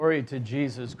Glory to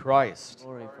Jesus Christ.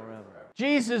 Glory forever.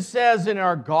 Jesus says in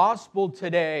our gospel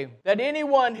today that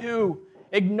anyone who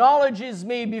acknowledges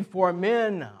me before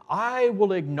men, I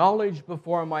will acknowledge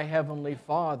before my heavenly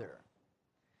Father.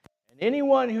 And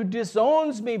anyone who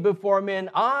disowns me before men,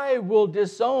 I will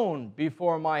disown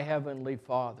before my heavenly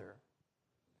Father.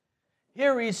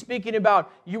 Here he's speaking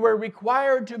about you are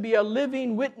required to be a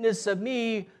living witness of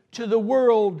me to the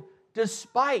world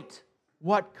despite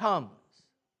what comes.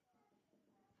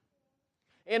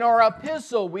 In our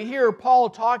epistle, we hear Paul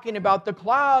talking about the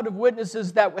cloud of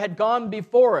witnesses that had gone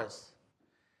before us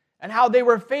and how they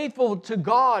were faithful to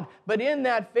God, but in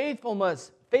that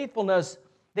faithfulness,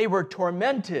 they were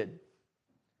tormented.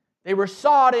 They were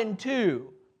sawed in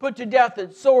two, put to death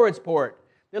at Swordsport.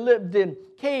 They lived in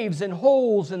caves and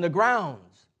holes in the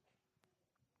grounds.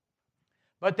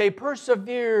 But they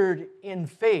persevered in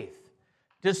faith,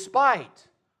 despite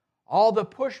all the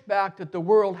pushback that the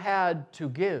world had to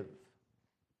give.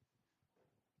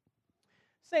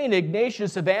 St.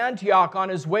 Ignatius of Antioch, on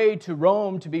his way to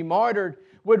Rome to be martyred,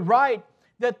 would write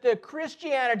that the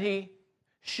Christianity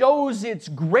shows its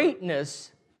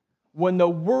greatness when the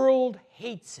world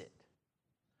hates it.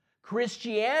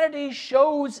 Christianity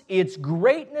shows its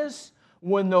greatness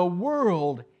when the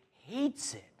world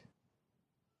hates it.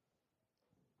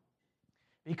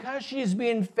 Because she is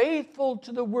being faithful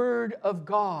to the Word of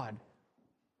God.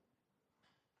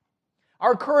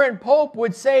 Our current Pope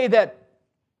would say that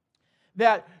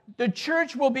the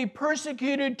church will be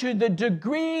persecuted to the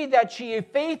degree that she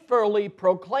faithfully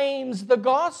proclaims the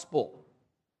gospel.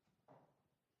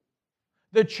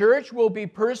 The church will be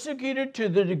persecuted to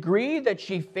the degree that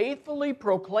she faithfully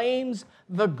proclaims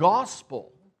the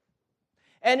gospel.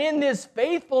 And in this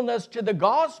faithfulness to the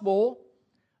gospel,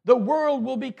 the world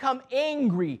will become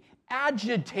angry,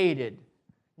 agitated,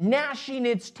 gnashing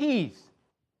its teeth.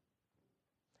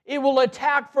 It will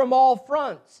attack from all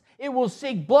fronts. It will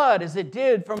seek blood as it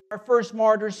did from our first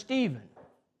martyr, Stephen.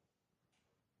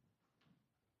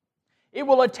 It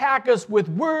will attack us with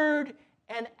word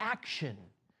and action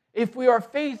if we are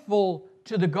faithful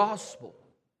to the gospel.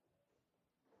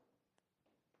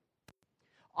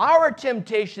 Our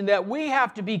temptation that we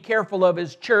have to be careful of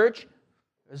as church,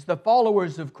 as the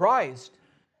followers of Christ,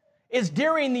 is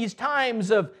during these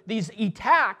times of these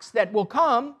attacks that will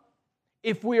come,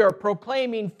 if we are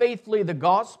proclaiming faithfully the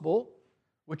gospel,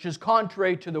 which is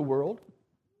contrary to the world,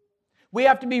 we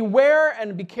have to be aware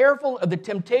and be careful of the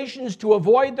temptations to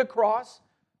avoid the cross,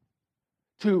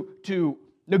 to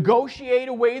negotiate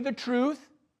away the truth,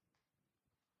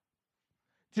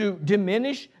 to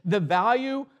diminish the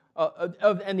value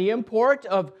and the import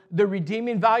of the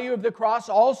redeeming value of the cross,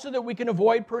 also that we can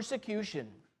avoid persecution.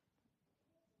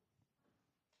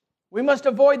 We must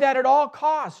avoid that at all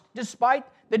costs, despite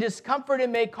the discomfort it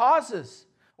may cause us,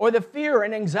 or the fear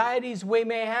and anxieties we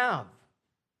may have.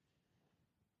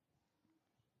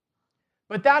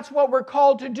 But that's what we're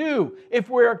called to do if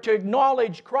we're to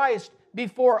acknowledge Christ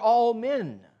before all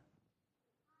men.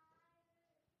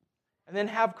 And then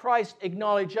have Christ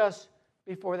acknowledge us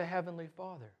before the Heavenly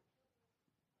Father.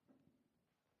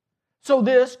 So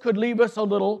this could leave us a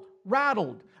little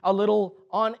rattled, a little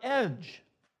on edge.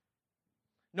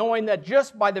 Knowing that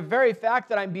just by the very fact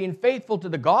that I'm being faithful to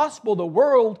the gospel, the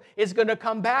world is going to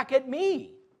come back at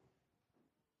me.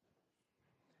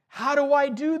 How do I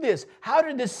do this? How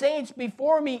did the saints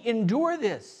before me endure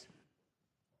this?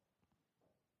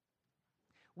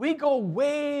 We go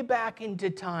way back into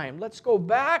time. Let's go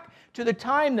back to the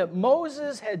time that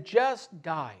Moses had just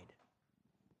died.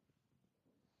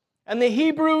 And the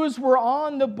Hebrews were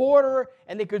on the border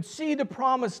and they could see the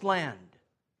promised land.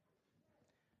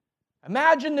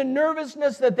 Imagine the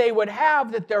nervousness that they would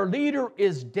have that their leader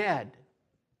is dead.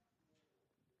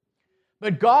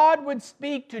 But God would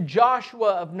speak to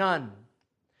Joshua of Nun.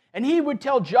 And he would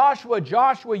tell Joshua,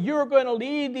 Joshua, you're going to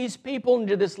lead these people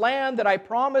into this land that I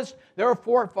promised their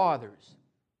forefathers.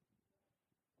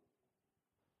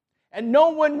 And no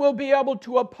one will be able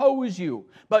to oppose you,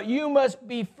 but you must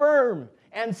be firm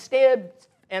and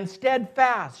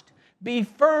steadfast. Be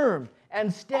firm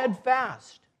and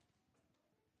steadfast.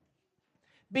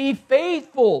 Be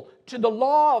faithful to the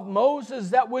law of Moses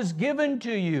that was given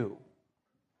to you.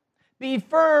 Be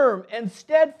firm and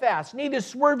steadfast, neither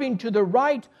swerving to the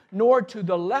right nor to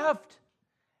the left.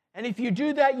 And if you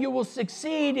do that, you will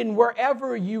succeed in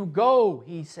wherever you go,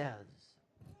 he says.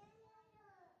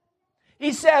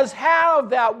 He says, have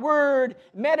that word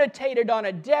meditated on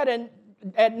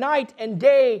at night and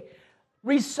day,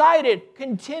 recite it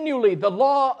continually, the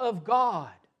law of God.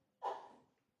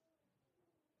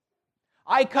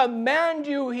 I command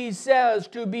you, he says,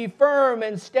 to be firm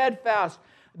and steadfast.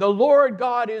 The Lord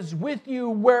God is with you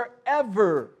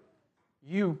wherever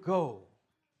you go.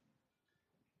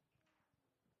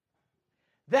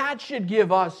 That should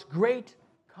give us great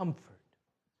comfort.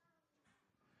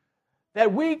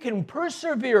 That we can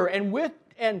persevere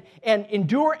and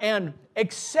endure and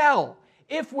excel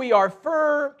if we are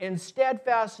firm and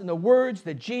steadfast in the words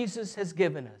that Jesus has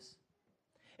given us.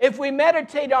 If we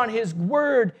meditate on His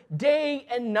Word day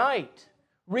and night,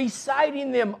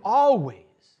 reciting them always.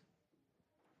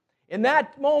 In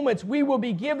that moment, we will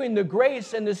be given the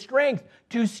grace and the strength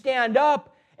to stand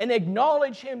up and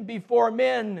acknowledge Him before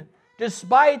men,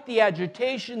 despite the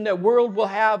agitation the world will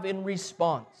have in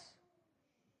response.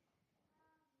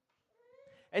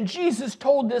 And Jesus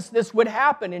told us this would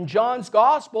happen. In John's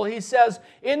Gospel, He says,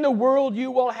 "In the world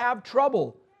you will have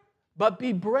trouble, but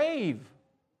be brave.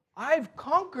 I've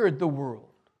conquered the world."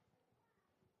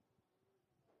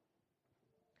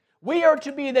 We are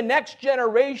to be the next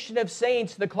generation of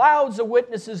saints, the clouds of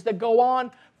witnesses that go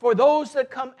on for those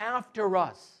that come after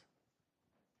us.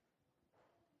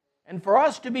 And for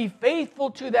us to be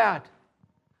faithful to that,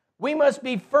 we must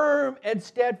be firm and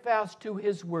steadfast to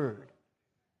His Word.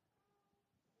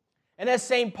 And as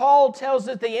St. Paul tells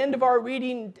us at the end of our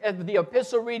reading, of the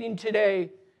epistle reading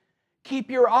today, keep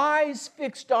your eyes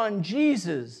fixed on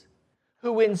Jesus,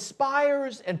 who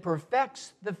inspires and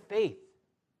perfects the faith.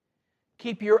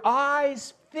 Keep your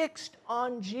eyes fixed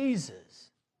on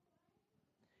Jesus.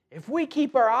 If we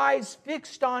keep our eyes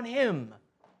fixed on Him,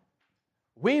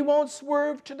 we won't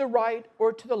swerve to the right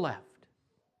or to the left.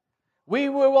 We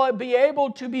will be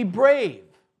able to be brave,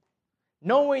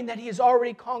 knowing that He has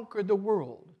already conquered the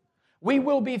world. We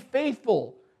will be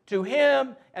faithful to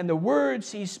Him and the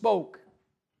words He spoke.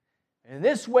 In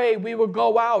this way, we will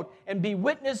go out and be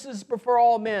witnesses before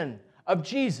all men of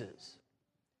Jesus.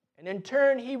 And in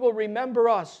turn, He will remember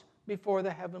us before the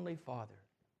Heavenly Father.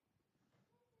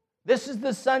 This is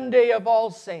the Sunday of All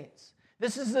Saints.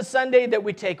 This is the Sunday that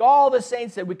we take all the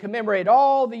saints that we commemorate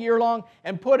all the year long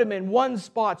and put them in one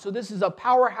spot. So this is a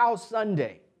powerhouse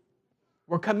Sunday.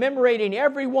 We're commemorating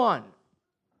every one.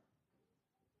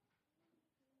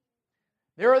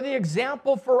 They're the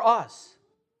example for us.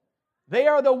 They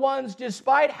are the ones,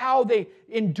 despite how they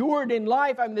endured in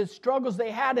life, the struggles they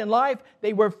had in life,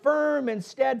 they were firm and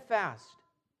steadfast,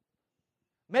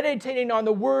 meditating on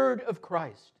the Word of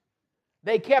Christ.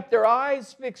 They kept their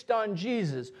eyes fixed on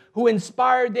Jesus, who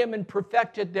inspired them and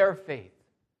perfected their faith.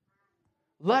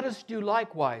 Let us do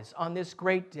likewise on this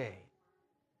great day,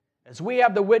 as we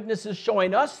have the witnesses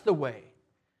showing us the way,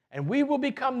 and we will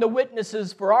become the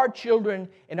witnesses for our children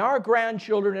and our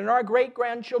grandchildren and our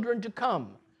great-grandchildren to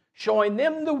come, showing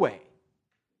them the way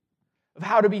of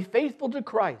how to be faithful to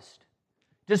Christ,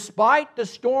 despite the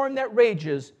storm that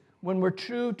rages when we're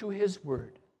true to His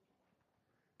Word.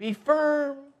 Be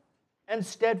firm and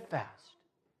steadfast,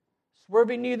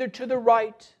 swerving neither to the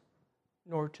right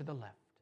nor to the left.